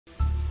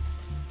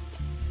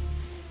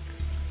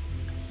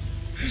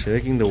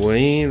Taking the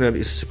way that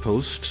is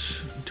supposed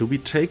to be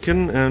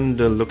taken and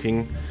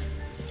looking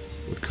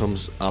what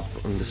comes up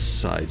on the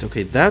sides.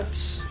 Okay,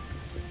 that's...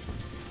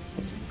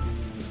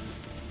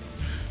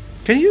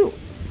 Can you...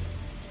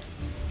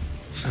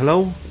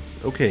 Hello?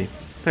 Okay,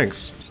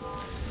 thanks.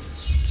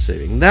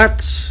 Saving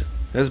that.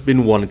 Has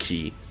been one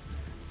key.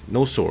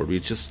 No sword, we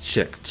just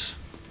checked.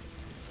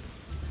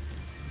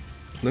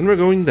 Then we're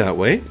going that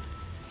way.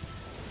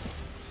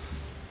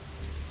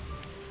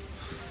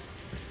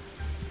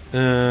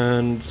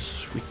 And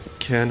we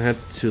can head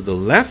to the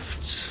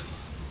left.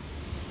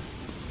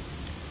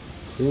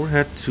 Or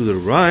head to the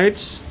right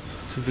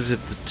to visit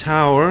the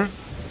tower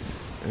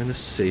and a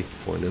save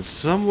point. And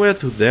somewhere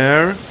through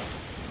there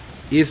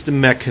is the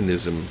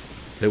mechanism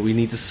that we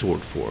need the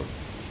sword for.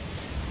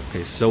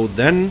 Okay, so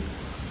then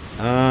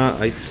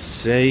I'd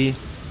say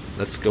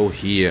let's go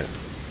here.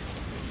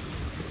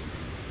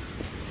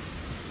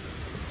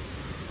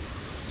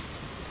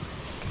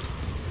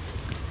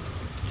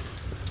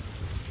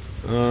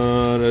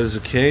 There's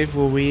a cave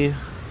where we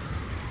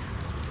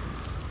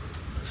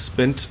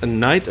spent a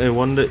night. I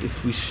wonder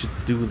if we should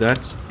do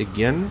that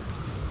again.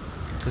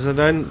 Because I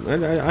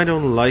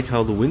don't like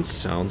how the wind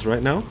sounds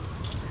right now.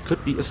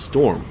 Could be a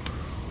storm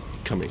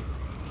coming.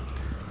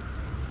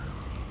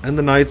 And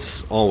the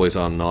nights always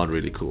are not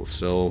really cool.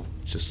 So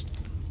just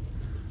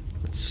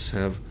let's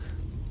have...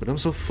 But I'm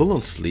so full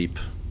on sleep.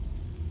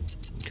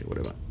 Okay,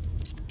 whatever.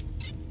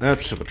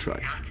 Let's have a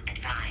try.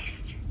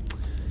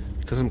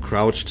 Because I'm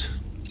crouched.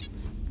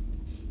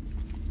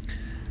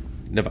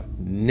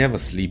 Never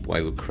sleep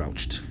while you're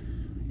crouched.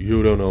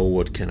 You don't know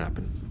what can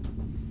happen.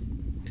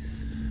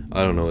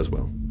 I don't know as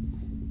well.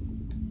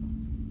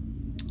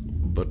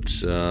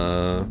 But,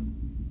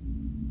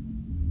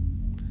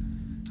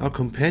 our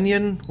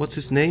companion, what's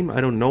his name?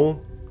 I don't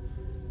know.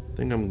 I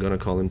think I'm gonna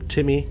call him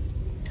Timmy.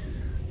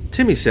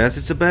 Timmy says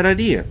it's a bad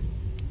idea.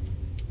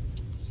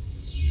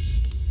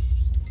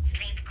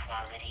 Sleep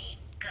quality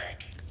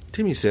good.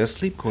 Timmy says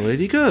sleep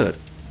quality good.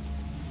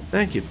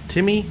 Thank you,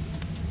 Timmy.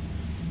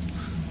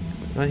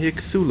 I hear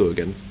Cthulhu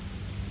again.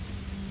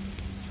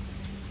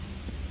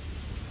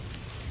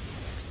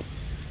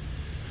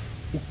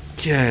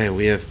 Okay,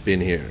 we have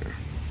been here.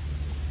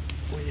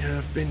 We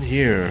have been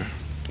here.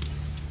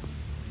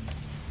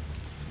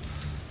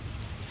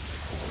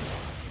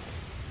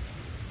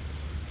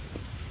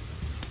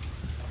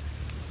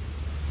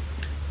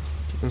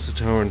 There's the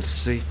tower and the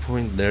save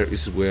point. There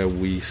is where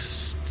we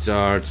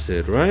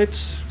started, right?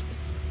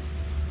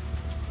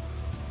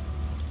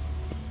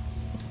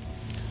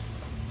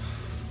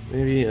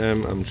 Maybe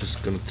I'm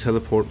just gonna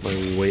teleport my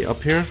way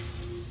up here.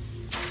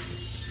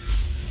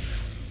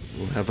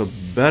 We'll have a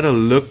better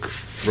look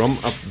from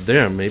up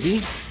there,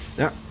 maybe?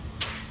 Yeah.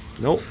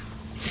 No.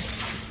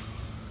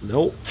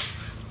 No.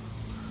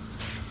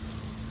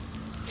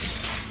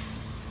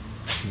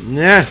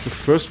 Nah, the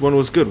first one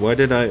was good. Why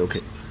did I?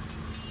 Okay.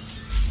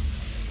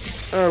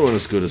 That one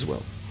is good as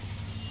well.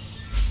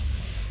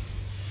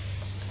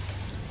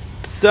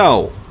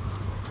 So.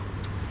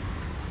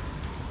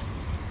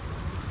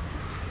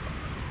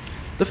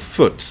 The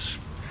foot.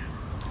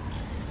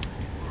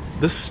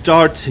 The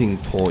starting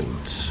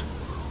point.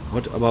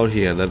 What about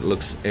here? That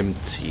looks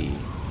empty.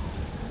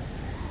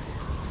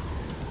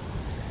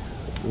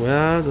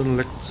 Well, then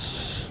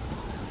let's...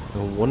 I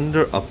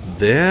wonder up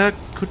there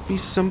could be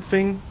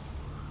something.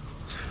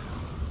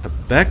 A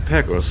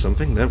backpack or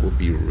something. That would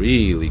be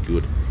really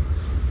good.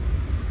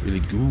 Really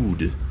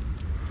good.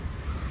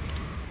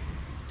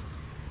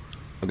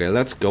 Okay,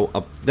 let's go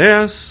up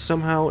there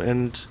somehow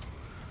and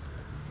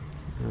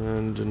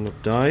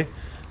not die,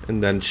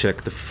 and then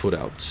check the foot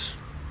out.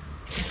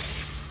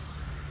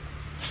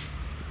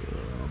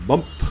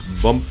 Bump,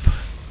 bump,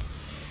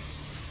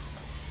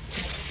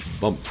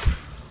 bump.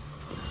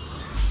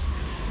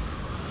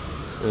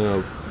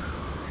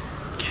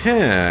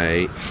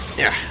 Okay.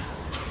 Yeah.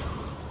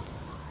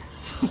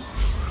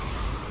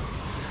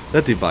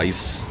 That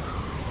device.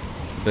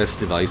 Best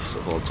device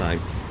of all time.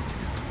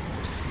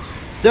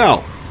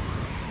 So.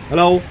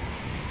 Hello.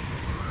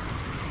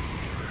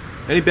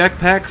 Any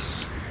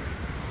backpacks?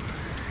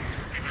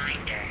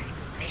 Reminder,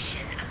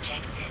 mission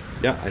objective.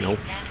 Yeah, I know.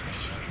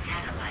 Establishing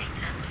satellite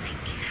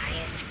uplink,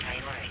 highest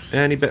priority.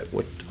 Any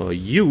what are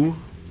you?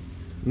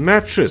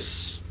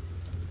 Mattress.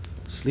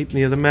 Sleep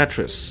near the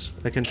mattress.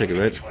 I can take it,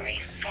 right?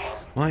 Inventory full.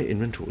 My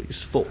inventory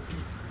is full.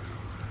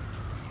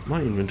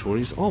 My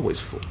inventory is always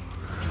full.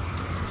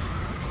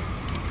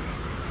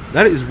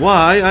 That is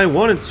why I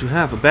wanted to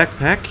have a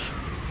backpack.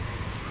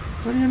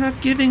 But you're not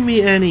giving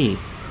me any.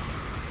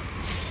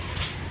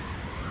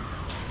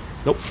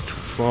 Nope,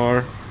 too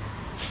far.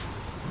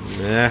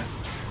 Nah.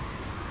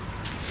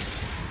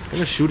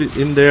 Gonna shoot it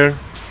in there.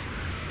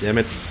 Damn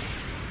it.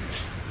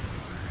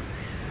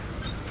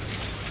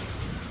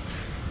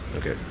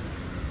 Okay.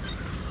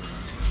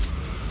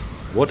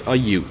 What are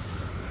you?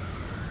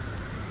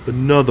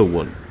 Another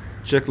one.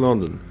 Jack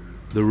London.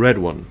 The red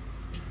one.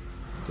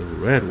 The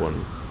red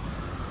one.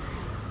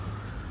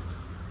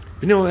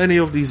 You know any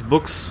of these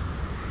books?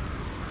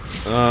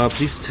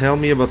 Please tell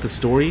me about the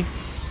story.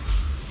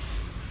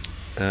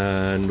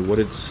 and what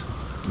it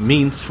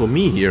means for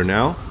me here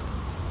now.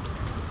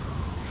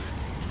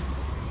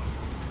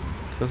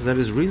 Because that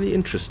is really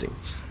interesting.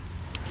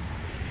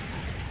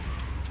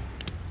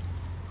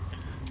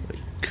 I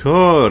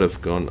could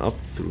have gone up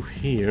through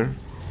here.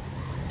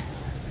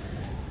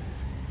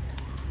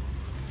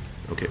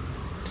 Okay.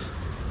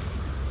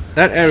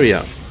 That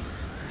area.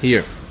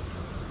 Here.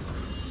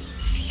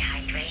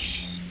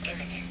 Dehydration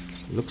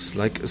imminent. Looks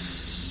like a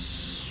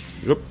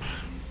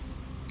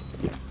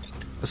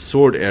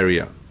sword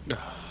area.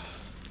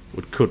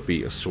 What could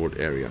be a sword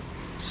area.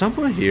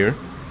 Somewhere here.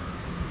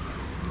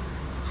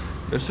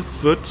 There's a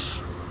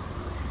foot.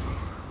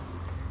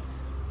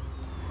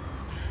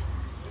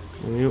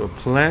 A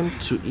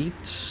plant to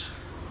eat.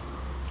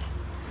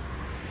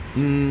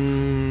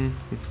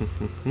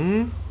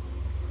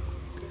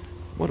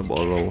 What a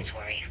bottle.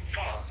 Inventory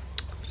full.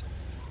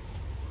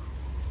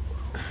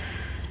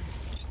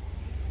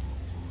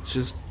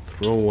 Just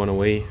throw one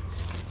away.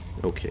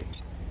 Okay.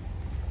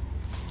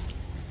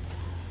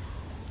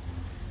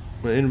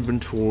 My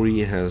inventory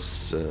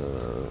has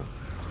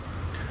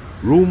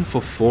room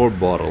for 4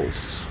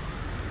 bottles.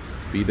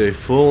 Be they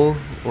full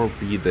or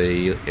be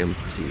they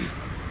empty.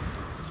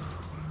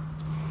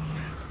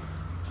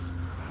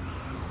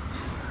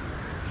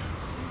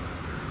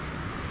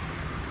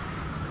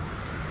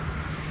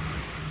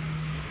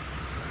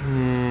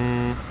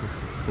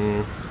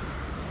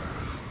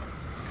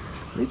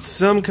 Need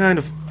some kind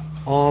of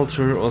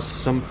altar or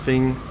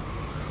something.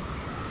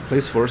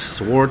 Place for a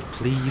sword,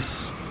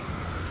 please.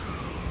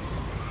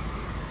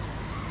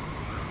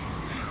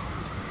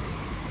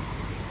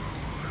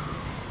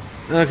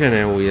 Okay,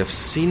 now we have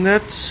seen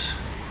that.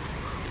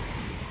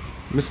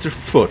 Mr.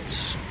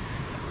 Foot,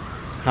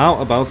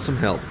 how about some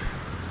help?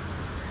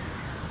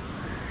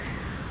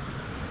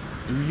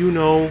 Do you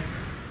know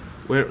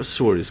where a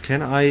sword is?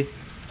 Can I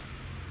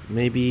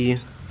maybe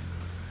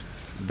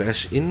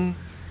bash in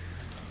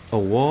a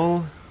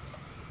wall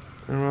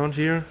around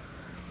here?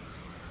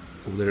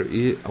 Oh, there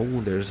is.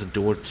 Oh, there's a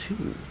door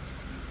too.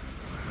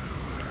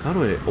 How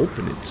do I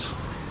open it?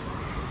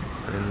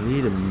 I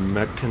need a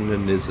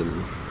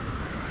mechanism.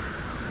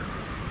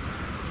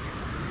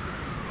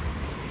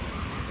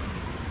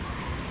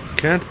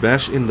 Can't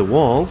bash in the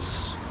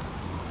walls.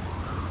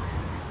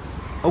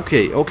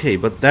 Okay,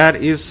 but that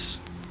is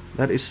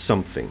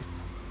something.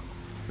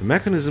 The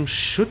mechanism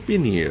should be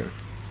near.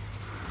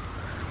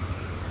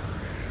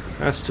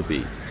 Has to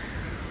be.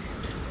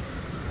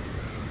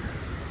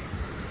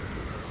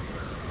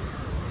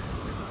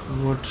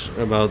 What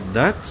about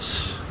that?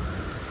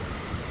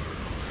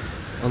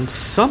 On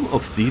some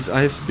of these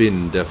I've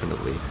been,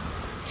 definitely.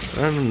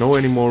 I don't know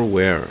anymore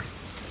where.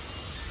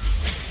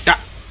 Yeah.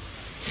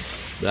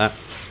 That.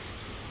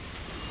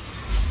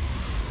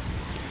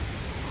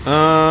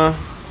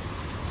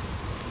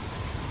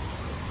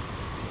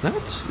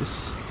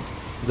 Is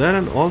that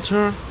an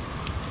altar?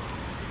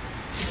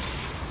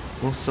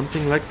 Or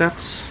something like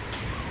that?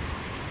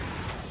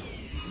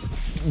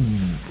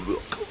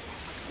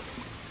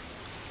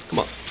 Come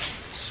on.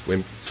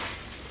 Swim.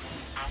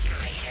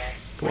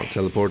 Come on,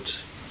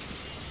 teleport.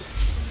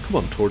 Come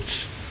on,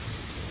 torch.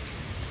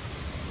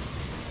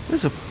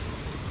 There's a...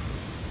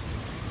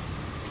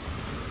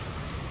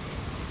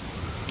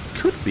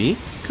 Could be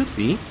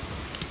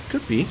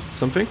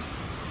something.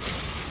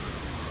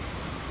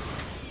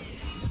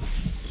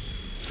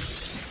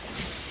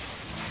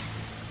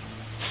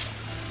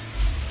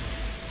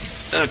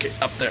 Okay,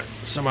 up there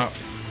somehow.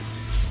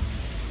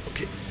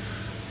 Okay.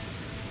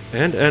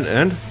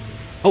 And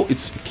oh,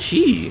 it's a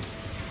key.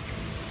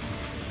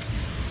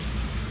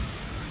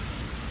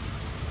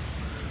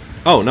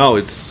 Oh no,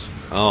 it's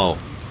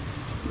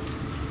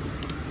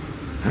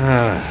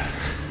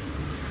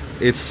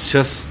it's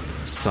just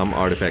some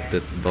artifact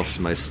that buffs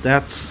my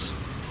stats.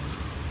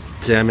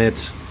 Damn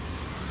it.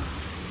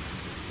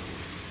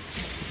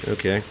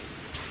 Okay.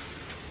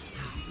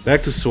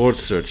 Back to sword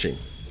searching.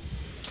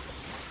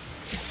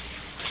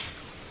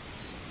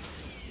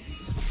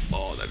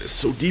 Oh, that is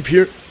so deep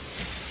here.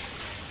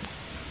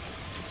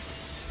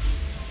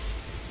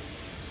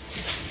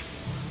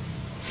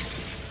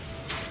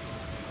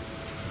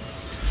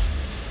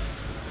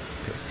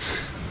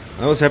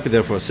 I was happy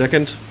there for a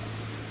second.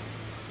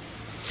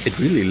 It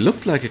really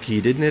looked like a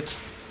key, didn't it?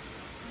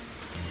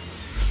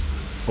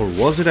 Or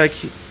was it a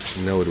key?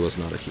 No, it was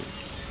not a key.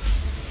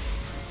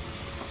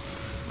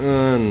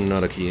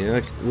 Not a key.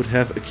 I would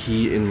have a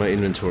key in my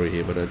inventory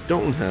here, but I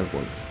don't have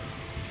one.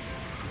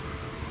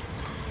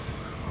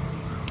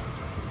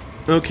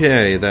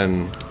 Okay,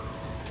 then.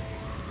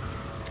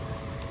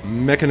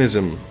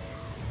 Mechanism.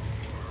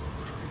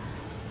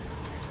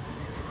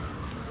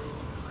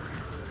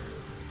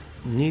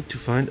 Need to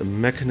find a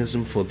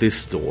mechanism for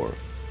this door.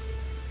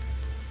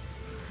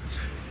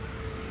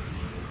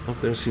 Oh,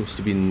 there seems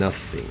to be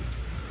nothing.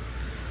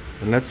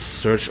 And let's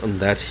search on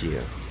that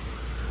here.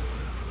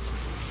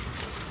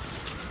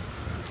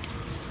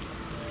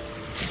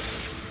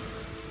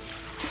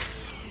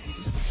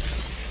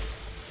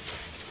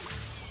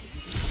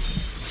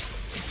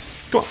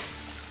 Come on.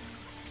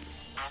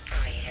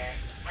 Operator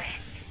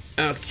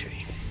wet.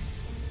 Okay.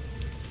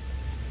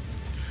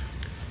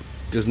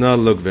 Does not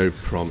look very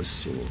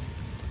promising.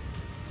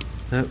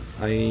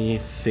 I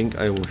think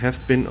I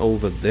have been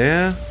over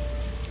there.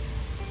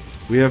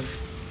 We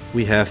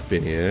have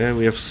been here.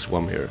 We have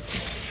swum here.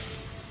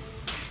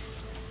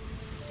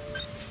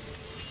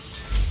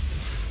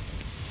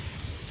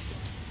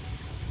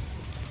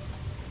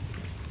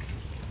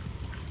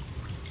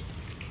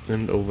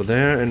 And over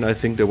there, and I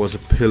think there was a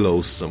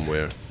pillow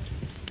somewhere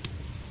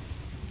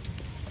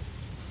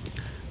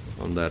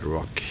on that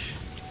rock.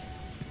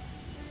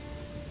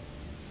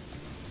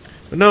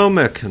 But no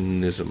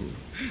mechanism.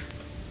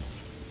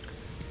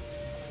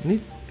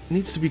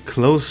 Needs to be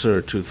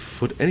closer to the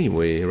foot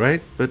anyway,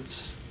 right?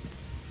 But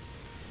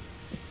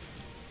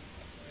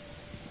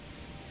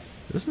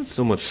there's not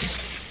so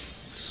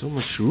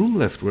much room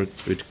left where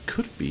it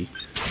could be.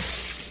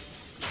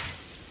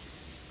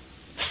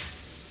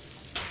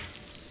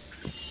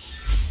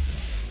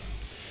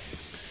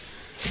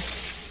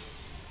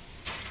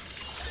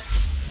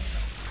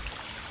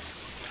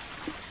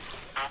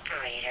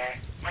 Operator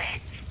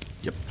wet.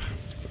 Yep.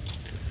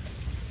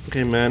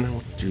 Okay, man,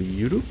 what do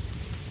you do?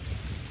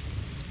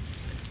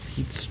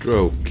 Heat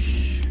stroke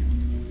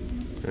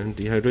and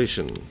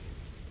dehydration.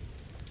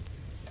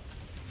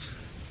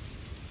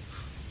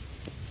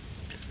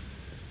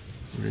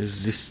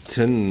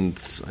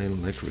 Resistance. I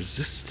like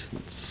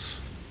resistance.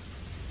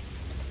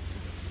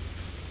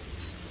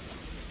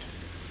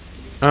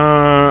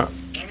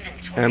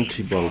 Inventory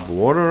Empty bottle of full.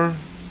 water.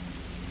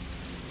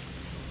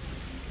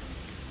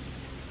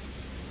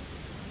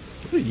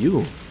 What are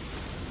you?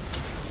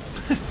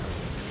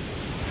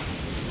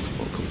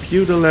 Small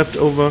computer left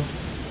over.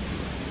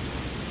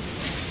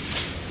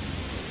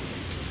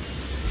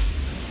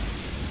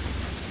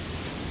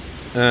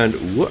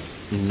 And what?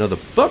 Another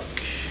book.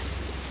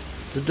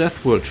 The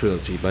Death World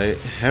Trilogy by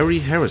Harry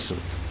Harrison.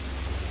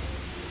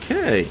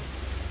 Okay.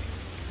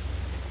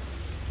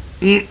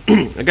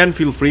 Again,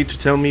 feel free to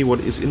tell me what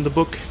is in the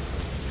book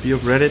if you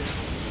have read it.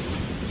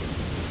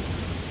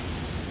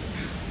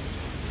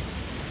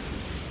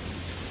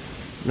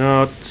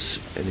 Not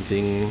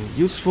anything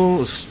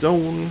useful. A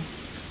stone.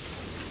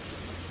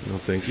 No,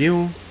 thank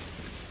you.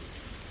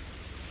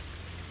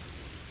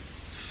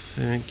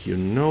 Thank you,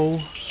 no.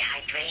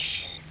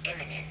 Dehydration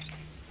imminent.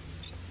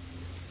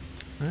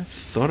 I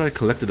thought I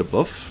collected a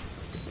buff.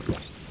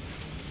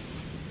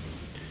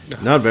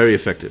 Not very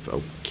effective.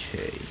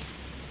 Okay.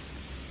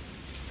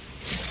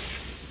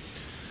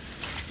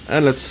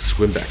 And let's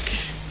swim back.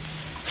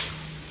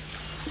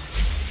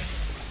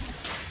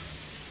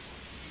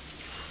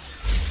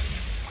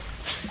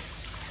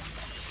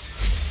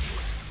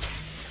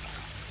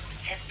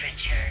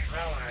 Temperature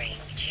lowering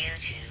due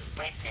to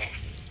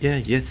wetness. Yeah,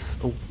 yes,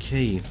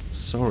 okay.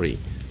 Sorry.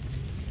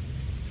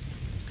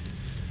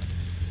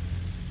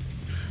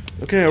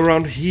 Okay,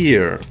 around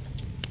here.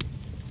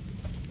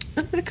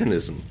 A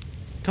mechanism.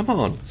 Come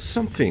on,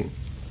 something.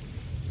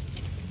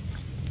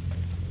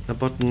 A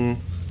button.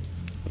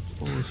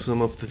 Oh,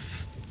 some of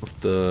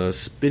the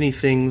spinny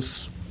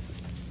things.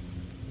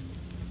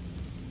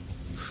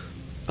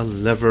 A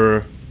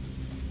lever.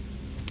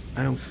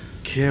 I don't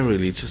care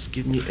really, just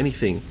give me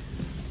anything.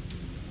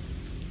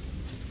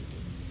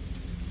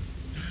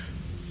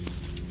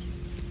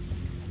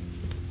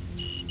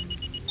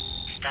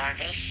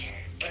 Starvation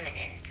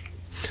imminent.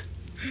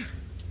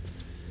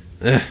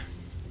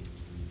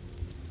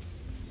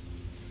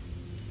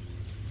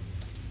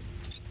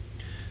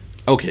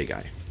 Okay,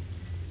 guy.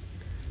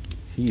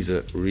 He's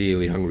a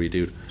really hungry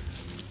dude.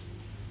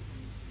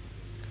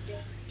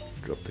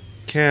 Drop the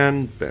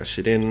can, bash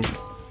it in.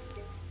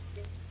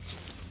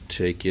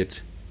 Take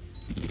it.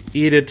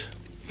 Eat it.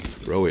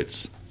 Throw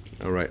it.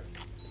 Alright.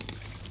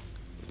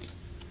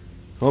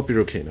 Hope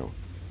you're okay now.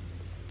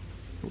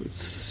 Oh,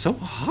 it's so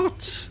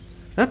hot.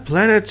 That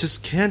planet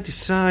just can't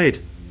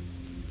decide.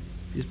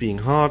 He's being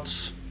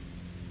hot.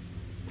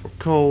 Or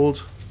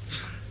cold.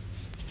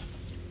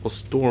 Or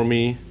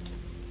stormy.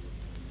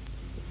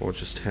 Or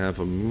just have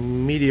a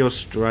meteor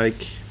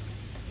strike.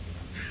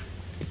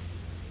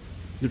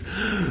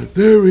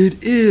 There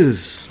it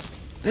is!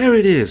 There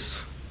it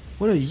is!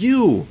 What are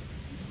you?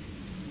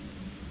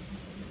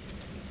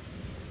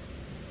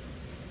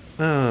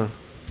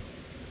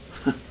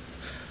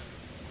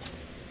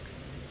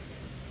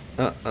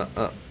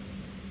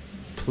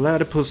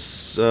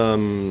 Platypus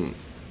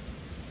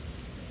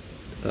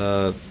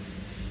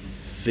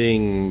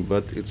thing,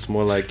 but it's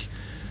more like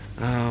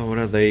what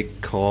are they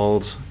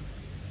called?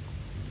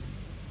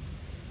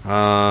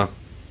 I'll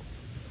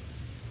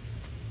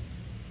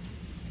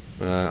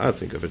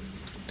think of it.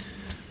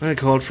 What are they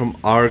called from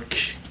Ark?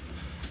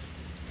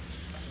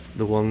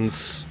 The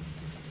ones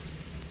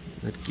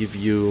that give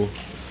you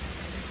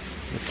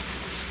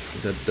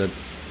that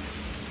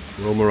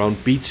roam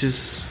around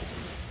beaches.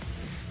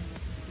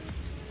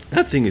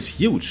 That thing is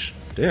huge.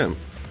 Damn.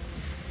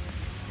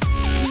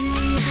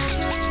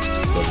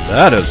 But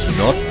that has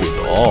not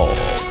been all.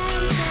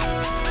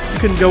 You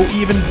can go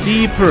even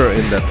deeper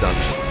in that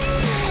dungeon.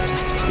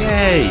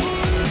 Yay!